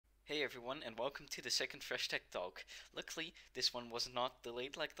Hey everyone, and welcome to the second Fresh Tech Talk. Luckily, this one was not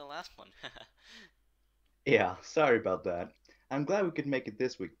delayed like the last one. Yeah, sorry about that. I'm glad we could make it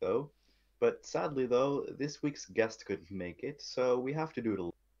this week though. But sadly though, this week's guest couldn't make it, so we have to do it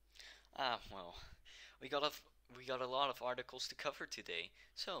alone. Well, we got a we got a lot of articles to cover today,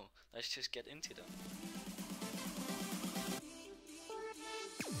 so let's just get into them.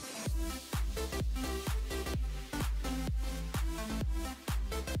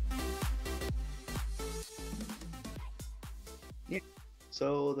 Yeah.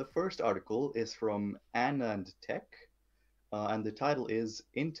 So the first article is from Ann and Tech, and the title is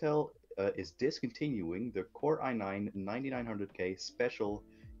Intel is discontinuing the Core i9 9900K special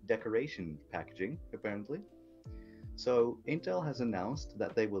decoration packaging, apparently. So Intel has announced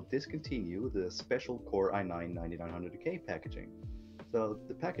that they will discontinue the special Core i9 9900K packaging. So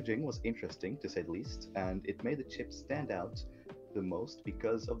the packaging was interesting to say the least, and it made the chip stand out the most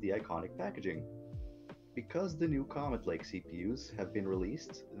because of the iconic packaging. Because the new Comet Lake CPUs have been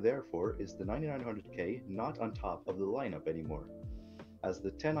released, therefore is the 9900K not on top of the lineup anymore, as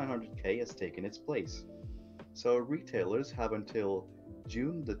the 10900K has taken its place. So retailers have until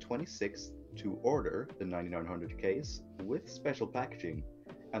June the 26th to order the 9900Ks with special packaging,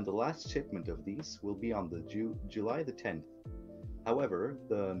 and the last shipment of these will be on the July the 10th. However,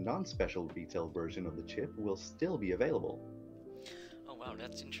 the non-special retail version of the chip will still be available. Oh wow,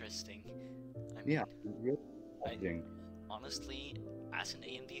 that's interesting. I Yeah, mean, really I packaging. honestly, as an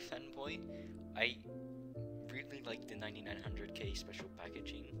AMD fanboy, I really like the 9900K special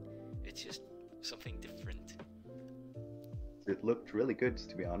packaging. It's just something different. It looked really good,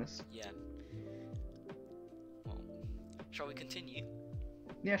 to be honest. Yeah. Well, shall we continue?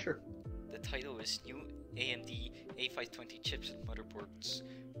 Yeah, sure. The title is New AMD A520 Chips and Motherboards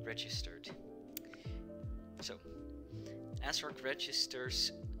Registered. So, Asrock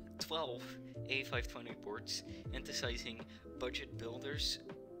registers 12 A520 boards, emphasizing budget builders.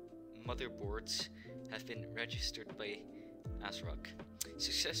 Motherboards have been registered by Asrock.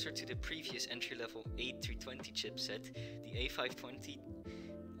 Successor to the previous entry-level A320 chipset, the A520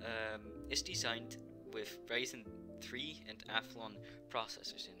 is designed with Ryzen 3 and Athlon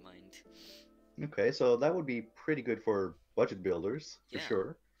processors in mind. Okay, so that would be pretty good for budget builders, for Yeah,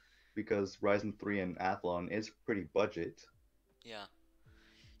 sure, because Ryzen 3 and Athlon is pretty budget. yeah.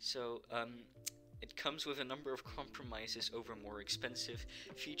 So, it comes with a number of compromises over more expensive,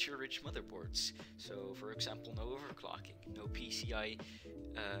 feature-rich motherboards. So, for example, no overclocking, no PCI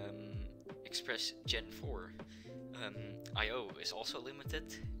Express Gen 4. Um, I/O is also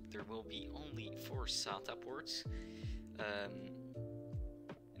limited. There will be only 4 SATA ports, um,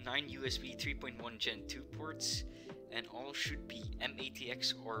 9 USB 3.1 Gen 2 ports, and all should be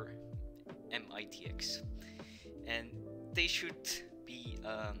MATX or MITX. And they should be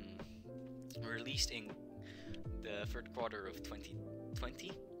released in the third quarter of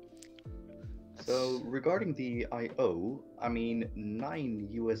 2020. So That's regarding the I/O, I mean, 9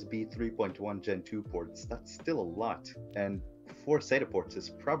 USB 3.1 Gen 2 ports, that's still a lot, and 4 SATA ports is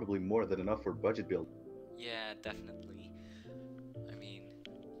probably more than enough for budget build. yeah, definitely. I mean,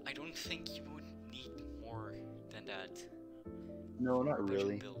 I don't think you would need more than that No, for not a budget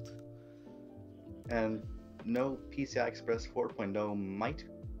really. build. And no, PCI Express 4.0 might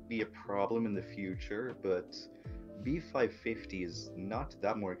be a problem in the future, but B550 is not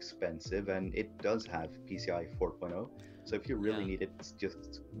that more expensive and it does have PCI 4.0. So if you really Yeah, need it,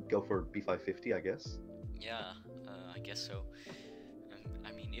 just go for B550, I guess. yeah, I guess so.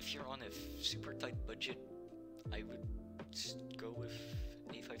 I mean, if you're on a super tight budget, I would just go with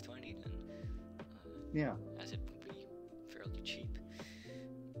A520 then, Yeah, as it would be fairly cheap.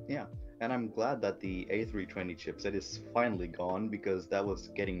 yeah. And I'm glad that the A320 chipset is finally gone because that was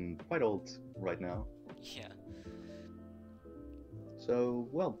getting quite old right now. Yeah, So,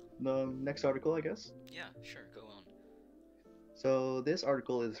 well, the next article, I guess. yeah, sure, go on. So this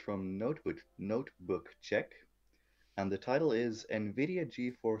article is from Notebook Check, and the title is NVIDIA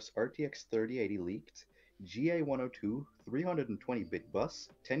GeForce RTX 3080 leaked, GA102 320-bit bus,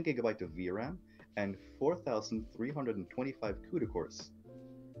 10 GB of VRAM, and 4,325 CUDA cores.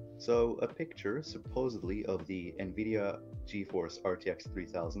 So a picture, supposedly, of the NVIDIA GeForce RTX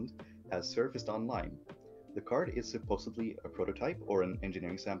 3000 has surfaced online. The card is supposedly a prototype or an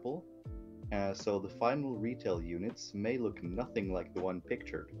engineering sample, so the final retail units may look nothing like the one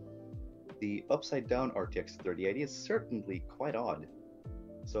pictured. The upside down RTX 3080 is certainly quite odd.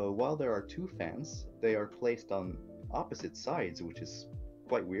 So while there are two fans, they are placed on opposite sides, which is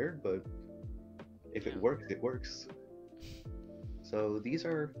quite weird, but if it Yeah, works, it works. So these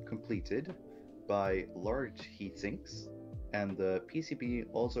are completed by large heat sinks. and the PCB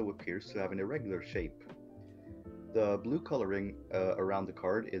also appears to have an irregular shape. The blue coloring around the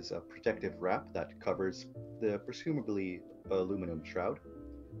card is a protective wrap that covers the presumably aluminum shroud,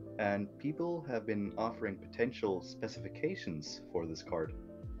 and people have been offering potential specifications for this card.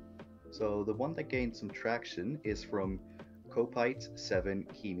 So the one that gained some traction is from Copite7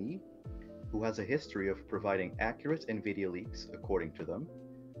 Kimi, who has a history of providing accurate NVIDIA leaks according to them.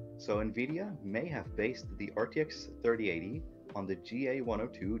 So NVIDIA may have based the RTX 3080 on the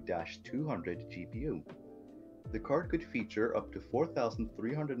GA102-200 GPU. The card could feature up to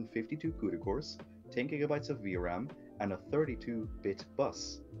 4,352 CUDA cores, 10 GB of VRAM, and a 32-bit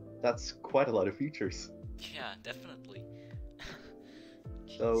bus. That's quite a lot of features. Yeah, definitely.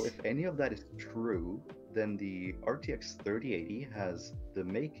 So if any of that is true, then the RTX 3080 has the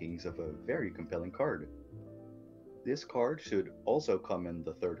makings of a very compelling card. This card should also come in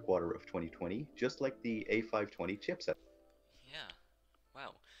the third quarter of 2020, just like the A520 chipset. Yeah,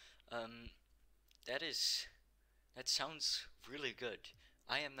 wow. Um, that sounds really good.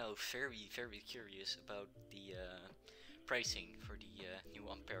 I am now very curious about the pricing for the new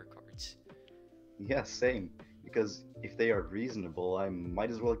Ampere cards. Yeah, same. Because if they are reasonable, I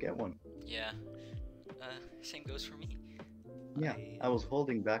might as well get one. Yeah, same goes for me. Yeah, I was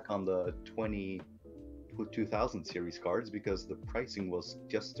holding back on the 2000 series cards because the pricing was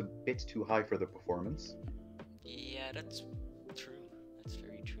just a bit too high for the performance. Yeah, that's true. That's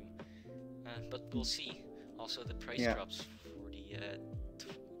very true. But we'll see. Also, the price drops for the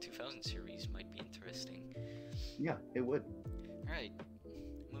 2000 series might be interesting. Yeah, it would. Alright,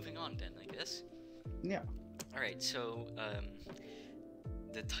 moving on then, I guess. Yeah. Alright, so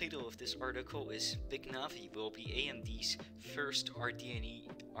the title of this article is Big Navi will be AMD's first RDNA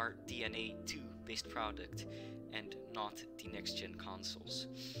 2 based product and not the next gen consoles.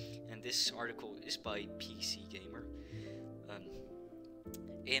 And this article is by PC Gamer.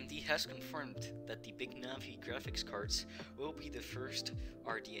 AMD has confirmed that the Big Navi graphics cards will be the first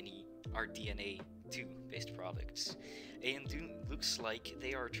RDNA 2 based products. AMD looks like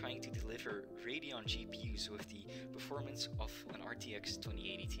they are trying to deliver Radeon GPUs with the performance of an RTX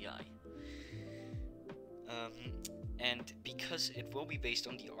 2080 Ti. And because it will be based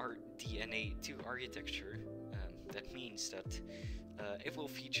on the RDNA 2 architecture, that means that it will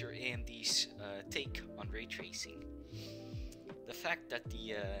feature AMD's take on ray tracing. The fact that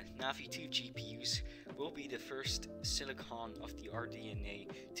the Navi 2 GPUs will be the first silicon of the RDNA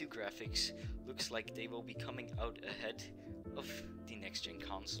 2 graphics looks like they will be coming out ahead of the next gen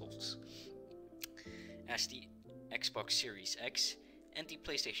consoles, as the Xbox Series X and the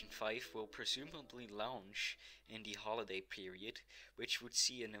PlayStation 5 will presumably launch in the holiday period, which would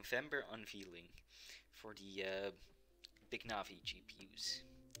see a November unveiling for the Big Navi GPUs.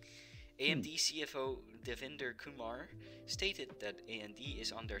 AMD CFO Devinder Kumar stated that AMD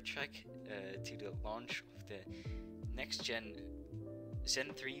is on their track to the launch of the next-gen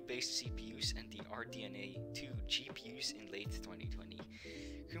Zen 3 based CPUs and the RDNA 2 GPUs in late 2020.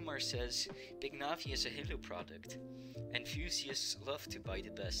 Kumar says, Big Navi is a Halo product. Enthusiasts love to buy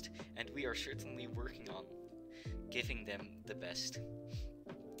the best, and we are certainly working on giving them the best.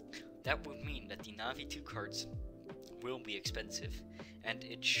 That would mean that the Navi 2 cards will be expensive, and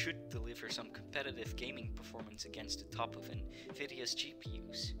it should deliver some competitive gaming performance against the top of NVIDIA's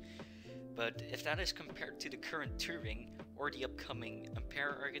GPUs. But if that is compared to the current Turing or the upcoming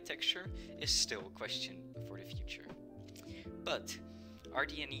Ampere architecture is still a question for the future. But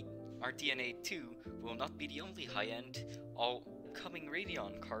RDNA 2 will not be the only high-end. All coming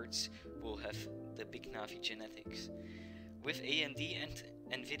Radeon cards will have the Big Navi genetics. With AMD and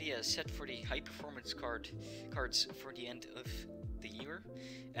NVIDIA set for the high-performance cards for the end of the year,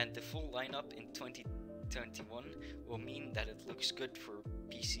 and the full lineup in 2021 will mean that it looks good for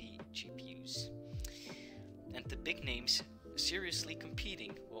PC GPUs. And the big names seriously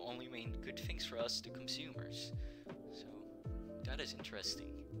competing will only mean good things for us, the consumers. So that is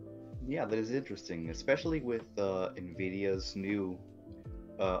interesting. Yeah, that is interesting, especially with NVIDIA's new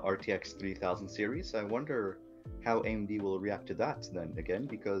RTX 3000 series. I wonder how AMD will react to that then again,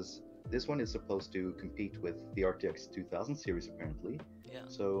 because this one is supposed to compete with the RTX 2000 series apparently. Yeah.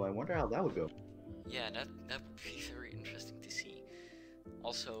 So I wonder how that would go. Yeah, that would be very interesting to see.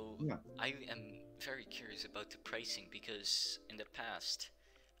 Also, yeah. I am very curious about the pricing, because in the past,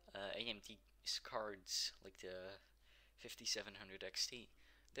 AMD's cards like the 5700 XT,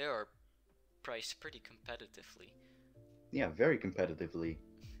 they are priced pretty competitively. Yeah, very competitively.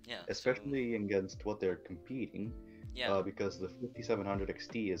 Yeah, especially against what they're competing. Yeah. Because the 5700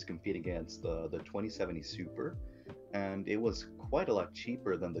 XT is competing against the 2070 Super, and it was quite a lot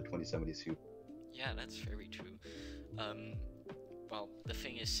cheaper than the 2070 Super. Yeah, that's very true. Um, well, the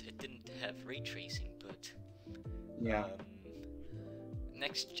thing is, it didn't have ray tracing, but Yeah.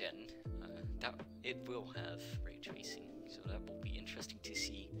 next gen, that it will have ray tracing. So that will be interesting to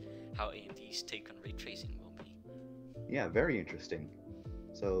see how AMD's take on ray tracing will be. Yeah, very interesting.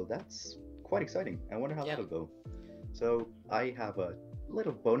 So that's quite exciting. I wonder how Yeah. that'll go. So I have a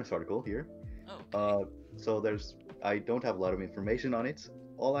little bonus article here. Oh, okay. So I don't have a lot of information on it.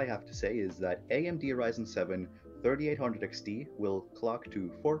 All I have to say is that AMD Ryzen 7 3800 XT will clock to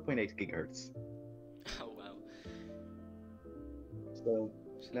 4.8 gigahertz. Oh wow. So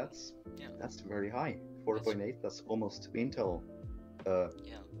So that's yeah, that's very high. 4.8. That's almost Intel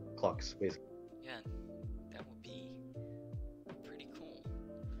yeah, clocks, basically. yeah. That would be pretty cool.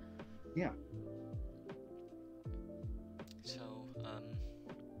 Yeah. So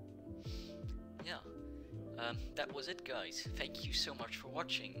yeah. That was it, guys. Thank you so much for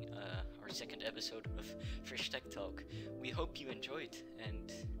watching our second episode of Fresh Tech Talk. We hope you enjoyed.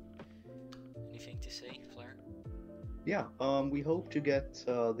 And anything to say, Flair? Yeah. We hope to get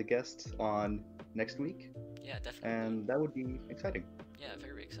the guests on next week, Yeah, definitely. and that would be exciting. Yeah,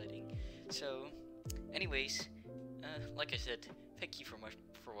 very exciting. So, anyways, like I said, thank you for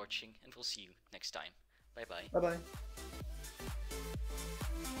watching, and we'll see you next time. Bye bye. Bye bye.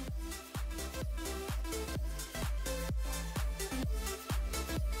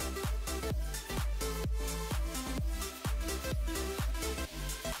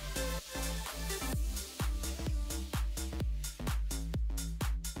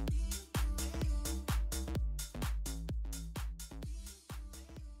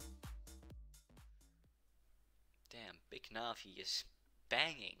 Damn, Big Navi is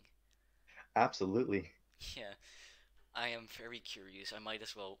banging. Absolutely. Yeah, I am very curious. I might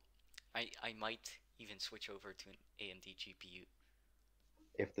as well. I might even switch over to an AMD GPU.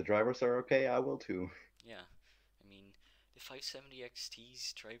 If the drivers are okay, I will too. Yeah, I mean, the 570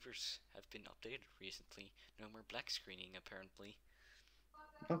 XT's drivers have been updated recently. No more black screening, apparently.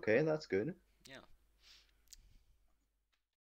 Okay, that's good. Yeah.